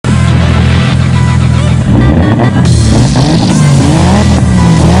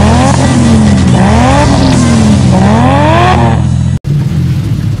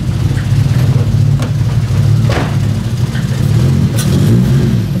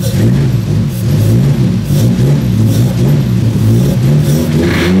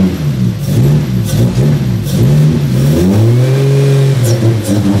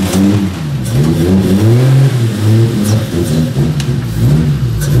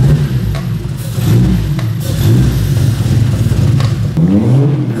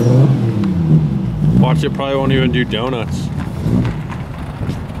donuts, it probably won't even do donuts.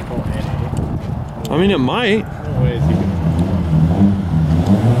 Oh, I mean, it might. no way is he gonna.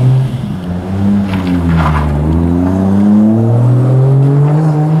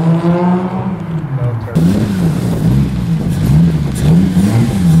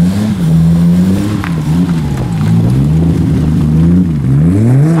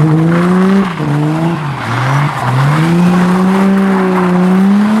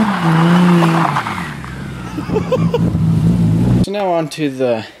 So now on to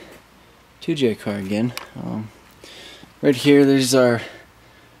the 2J car again. Right here, there's our,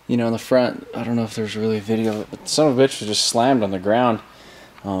 you know, in the front. I don't know if there's really a video of it, but the son of a bitch was just slammed on the ground.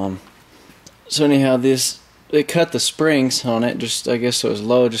 So anyhow, they cut the springs on it. Just, I guess it was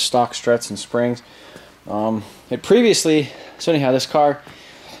low, just stock struts and springs. It previously, so anyhow, this car,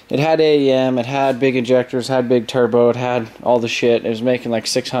 it had AEM, it had big injectors, had big turbo, it had all the shit. It was making like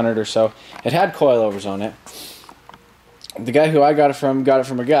 600 or so. It had coilovers on it. The guy who I got it from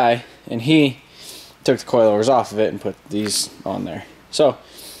a guy, and he took the coilovers off of it and put these on there. So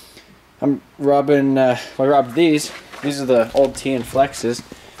I'm robbing. I robbed these. These are the old TN Flexes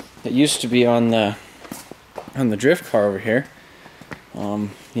that used to be on the drift car over here.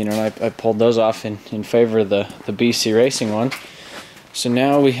 You know, I pulled those off in favor of the BC Racing one. So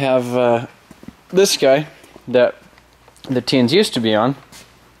now we have this guy that the TNs used to be on.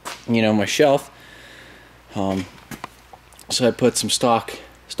 You know, my shelf. So I put some stock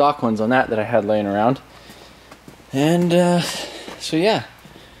ones on that I had laying around. And so yeah,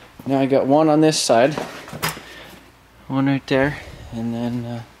 now I got one on this side, one right there, and then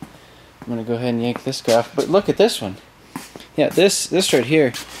I'm gonna go ahead and yank this guy off. But look at this one. Yeah, this right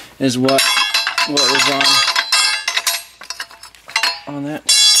here is what was on that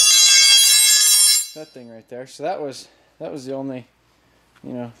thing right there. So that was the only,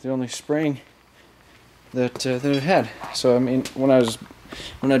 you know, the only spring that it had. So I mean, when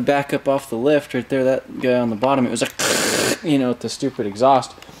I'd back up off the lift right there, that guy on the bottom, it was like, you know, with the stupid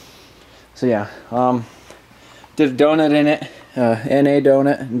exhaust. So yeah, did a donut in it, NA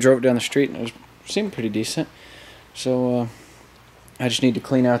donut, and drove it down the street, and it seemed pretty decent. So I just need to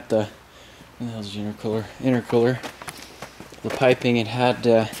clean out the intercooler. The piping it had,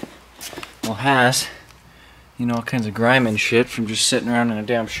 well, has, you know, all kinds of grime and shit from just sitting around in a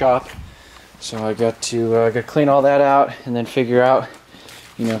damn shop. So I got to clean all that out and then figure out,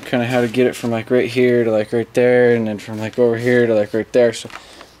 you know, kind of how to get it from like right here to like right there, and then from like over here to like right there. So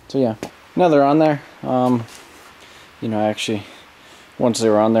yeah, now they're on there. You know, actually, once they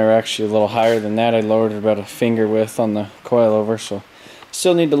were on there, actually a little higher than that. I lowered it about a finger width on the coilover. So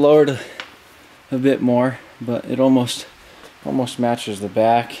still need to lower it a bit more, but it almost matches the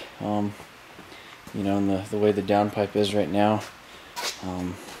back. You know, and the way the downpipe is right now.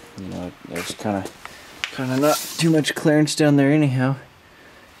 You know, there's kind of not too much clearance down there anyhow.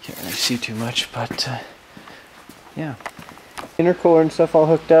 Can't really see too much, but yeah. Intercooler and stuff all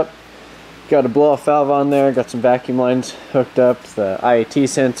hooked up. Got a blow-off valve on there. Got some vacuum lines hooked up. The IAT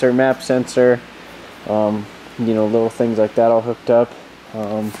sensor, map sensor. You know, little things like that all hooked up.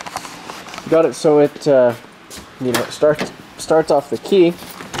 Got it so it you know, starts off the key.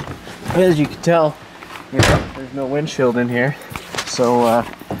 As you can tell, you know, there's no windshield in here. So I'm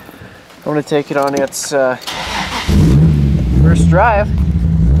going to take it on its first drive.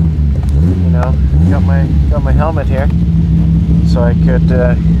 You know, got my helmet here, so I could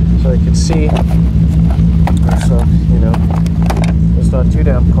see. So you know, it's not too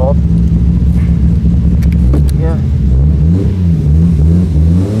damn cold. Yeah.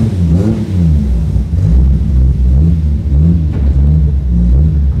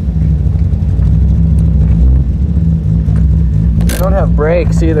 I don't have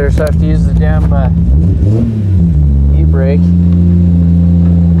brakes either, so I have to use the damn e-brake.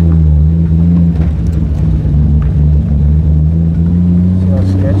 See how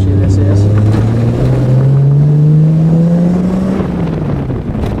sketchy this is.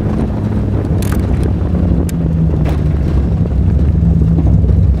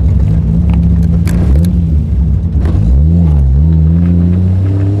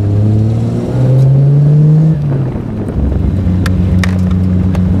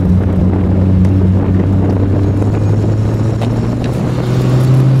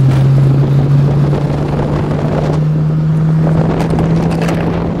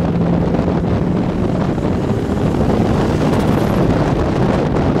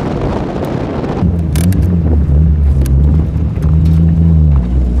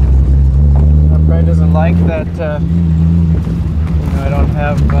 Like that, you know, I don't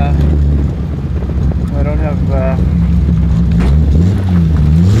have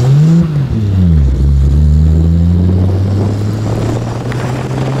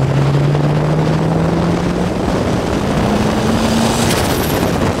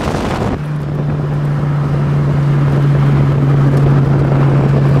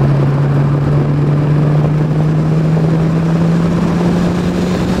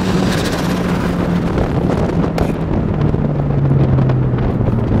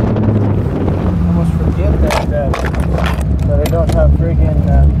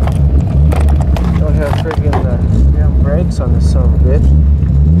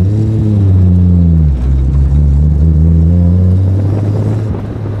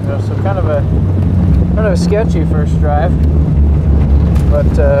of sketchy first drive, but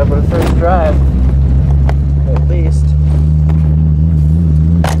a first drive at least.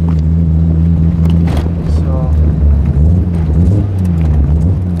 So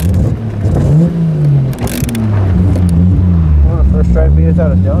I want to first try to be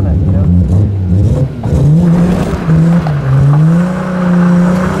without a donut, you know.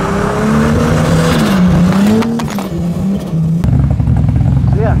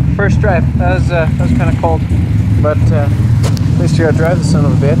 First drive. That was kind of cold, but at least you gotta drive the son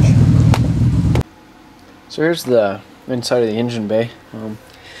of a bitch. So here's the inside of the engine bay. You can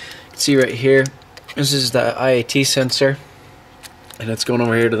see right here, this is the IAT sensor, and it's going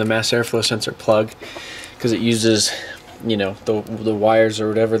over here to the mass airflow sensor plug because it uses, you know, the wires or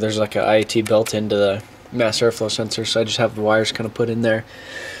whatever. There's like an IAT built into the mass airflow sensor, so I just have the wires kind of put in there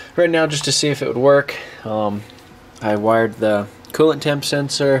right now just to see if it would work. I wired the coolant temp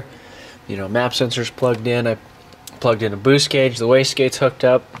sensor, you know, map sensors plugged in. I plugged in a boost gauge, the waste gate's hooked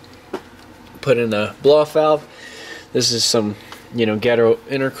up, put in a blow-off valve. This is some, you know, ghetto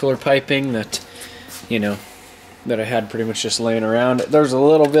intercooler piping that, you know, that I had pretty much just laying around. There's a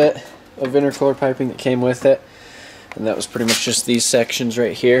little bit of intercooler piping that came with it, and that was pretty much just these sections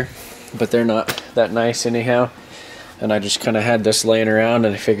right here, but they're not that nice anyhow. And I just kind of had this laying around,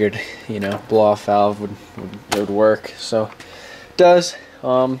 and I figured, you know, blow-off valve would work. So it does.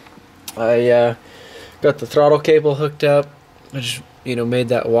 I got the throttle cable hooked up. I just, you know, made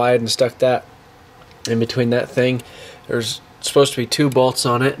that wide and stuck that in between that thing. There's supposed to be 2 bolts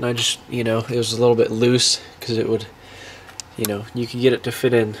on it, and I just, you know, it was a little bit loose because it would, you know, you could get it to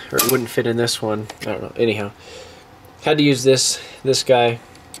fit in, or it wouldn't fit in this one. I don't know. Anyhow, had to use this guy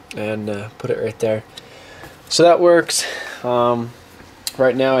and put it right there. So that works.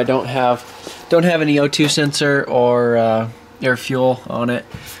 Right now I don't have any O2 sensor or air fuel on it,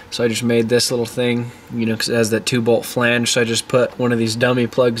 so I just made this little thing, you know, because it has that 2-bolt flange. So I just put one of these dummy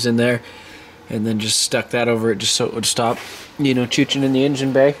plugs in there, and then just stuck that over it just so it would stop, you know, chooching in the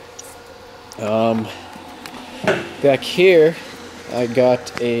engine bay. Back here, I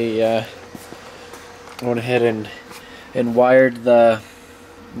got a. I went ahead and wired the,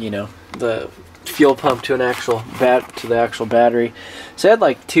 you know, the fuel pump to the actual battery. So I had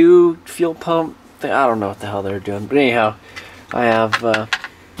like 2 fuel pump. I don't know what the hell they're doing, but anyhow, I have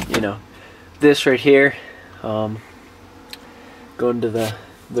you know, this right here going to the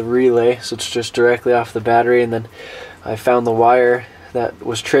relay, so it's just directly off the battery. And then I found the wire that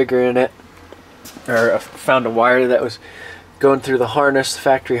was triggering it, or I found a wire that was going through the harness, the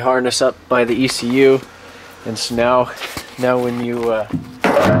factory harness up by the ECU. And so now when you hit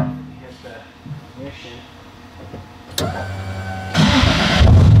the ignition,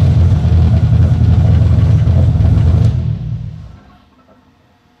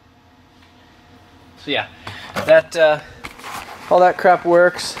 so yeah, that all that crap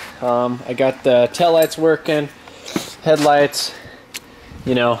works. I got the tail lights working, headlights,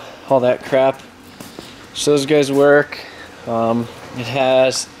 you know, all that crap. So those guys work. It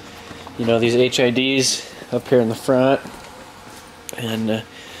has, you know, these HIDs up here in the front, and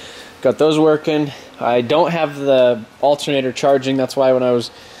got those working. I don't have the alternator charging. That's why when I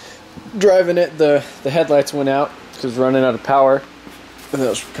was driving it, the headlights went out because it was running out of power. And that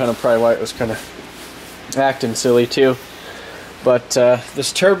was kind of probably why it was kind of acting silly too. But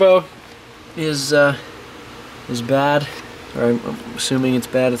this turbo is bad, or I'm assuming it's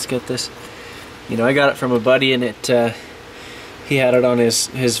bad. Let's get this. You know, I got it from a buddy, and it he had it on his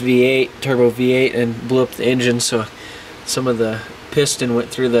V8, turbo V8, and blew up the engine, so some of the piston went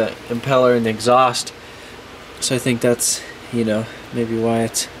through the impeller and the exhaust. So I think that's, you know, maybe why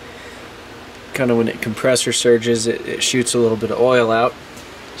it's kind of, when it compressor surges, it shoots a little bit of oil out.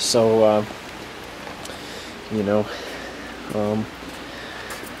 So you know,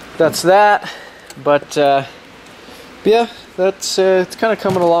 that's that. But yeah, that's it's kind of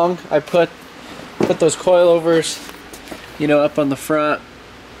coming along. I put those coilovers, you know, up on the front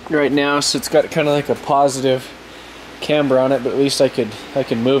right now, so it's got kind of like a positive camber on it, but at least I could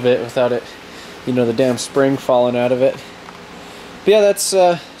move it without it, you know, the damn spring falling out of it. But yeah, that's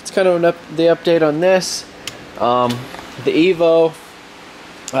it's kind of the update on this. The Evo,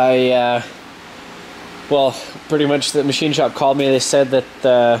 well, pretty much the machine shop called me. They said that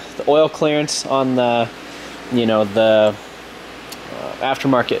the oil clearance on the, you know, the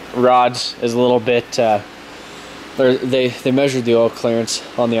aftermarket rods is a little bit, they measured the oil clearance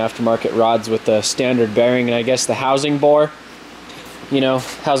on the aftermarket rods with the standard bearing, and I guess the housing bore, you know,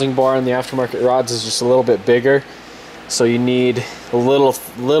 housing bore on the aftermarket rods is just a little bit bigger, so you need a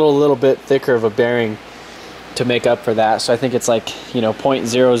little bit thicker of a bearing to make up for that. So I think it's like, you know,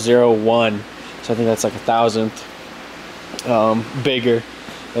 0.001 So I think that's like 1,000th bigger.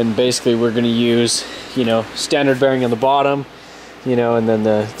 And basically we're going to use, you know, standard bearing on the bottom, you know, and then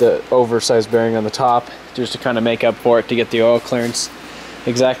the oversized bearing on the top, just to kind of make up for it, to get the oil clearance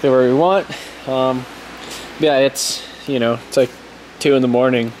exactly where we want. Yeah, it's, you know, it's like 2 in the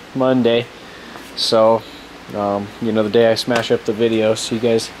morning Monday, so you know, the day I smash up the video, so you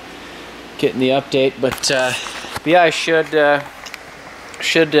guys getting the update. But yeah, I should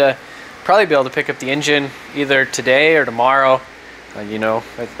probably be able to pick up the engine either today or tomorrow. You know,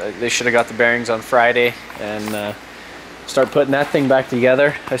 they should have got the bearings on Friday, and start putting that thing back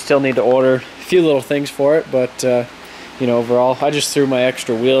together. I still need to order a few little things for it, but you know, overall, I just threw my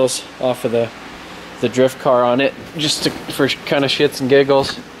extra wheels off of the drift car on it, just for kind of shits and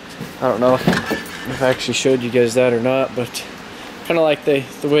giggles. I don't know if I actually showed you guys that or not, but kind of like the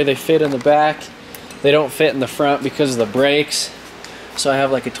way they fit in the back. They don't fit in the front because of the brakes, so I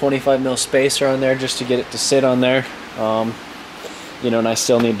have like a 25 mil spacer on there just to get it to sit on there. You know, and I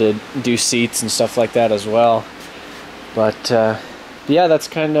still need to do seats and stuff like that as well. But yeah, that's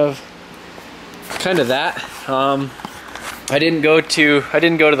kind of that. I didn't go to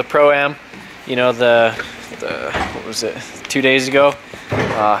the Pro-Am, you know, the what was it, 2 days ago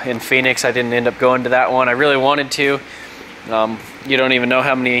in Phoenix. I didn't end up going to that one. I really wanted to. You don't even know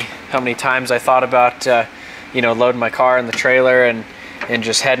how many times I thought about you know, loading my car in the trailer and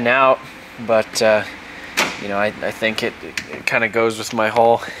just heading out. But you know, I think it kind of goes with my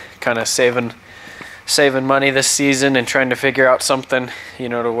whole kind of saving money this season and trying to figure out something, you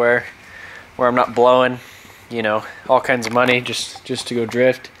know, to where I'm not blowing, you know, all kinds of money just to go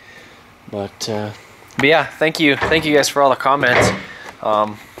drift. But yeah, thank you guys for all the comments.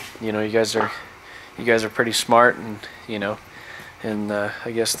 You know, you guys are pretty smart, and you know, and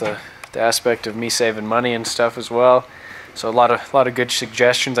I guess the aspect of me saving money and stuff as well. So a lot of good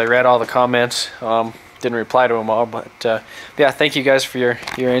suggestions. I read all the comments. Didn't reply to them all, but yeah, thank you guys for your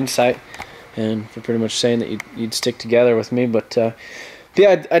insight and for pretty much saying that you'd stick together with me. But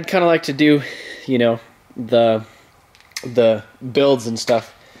yeah, I'd kind of like to do, you know, the builds and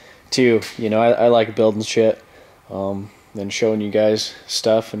stuff too. You know, I like building shit, and showing you guys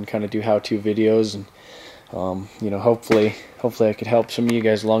stuff, and kind of do how-to videos, and you know, hopefully I could help some of you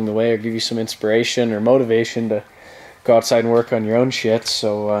guys along the way, or give you some inspiration or motivation to go outside and work on your own shit.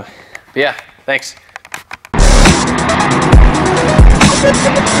 So yeah, thanks.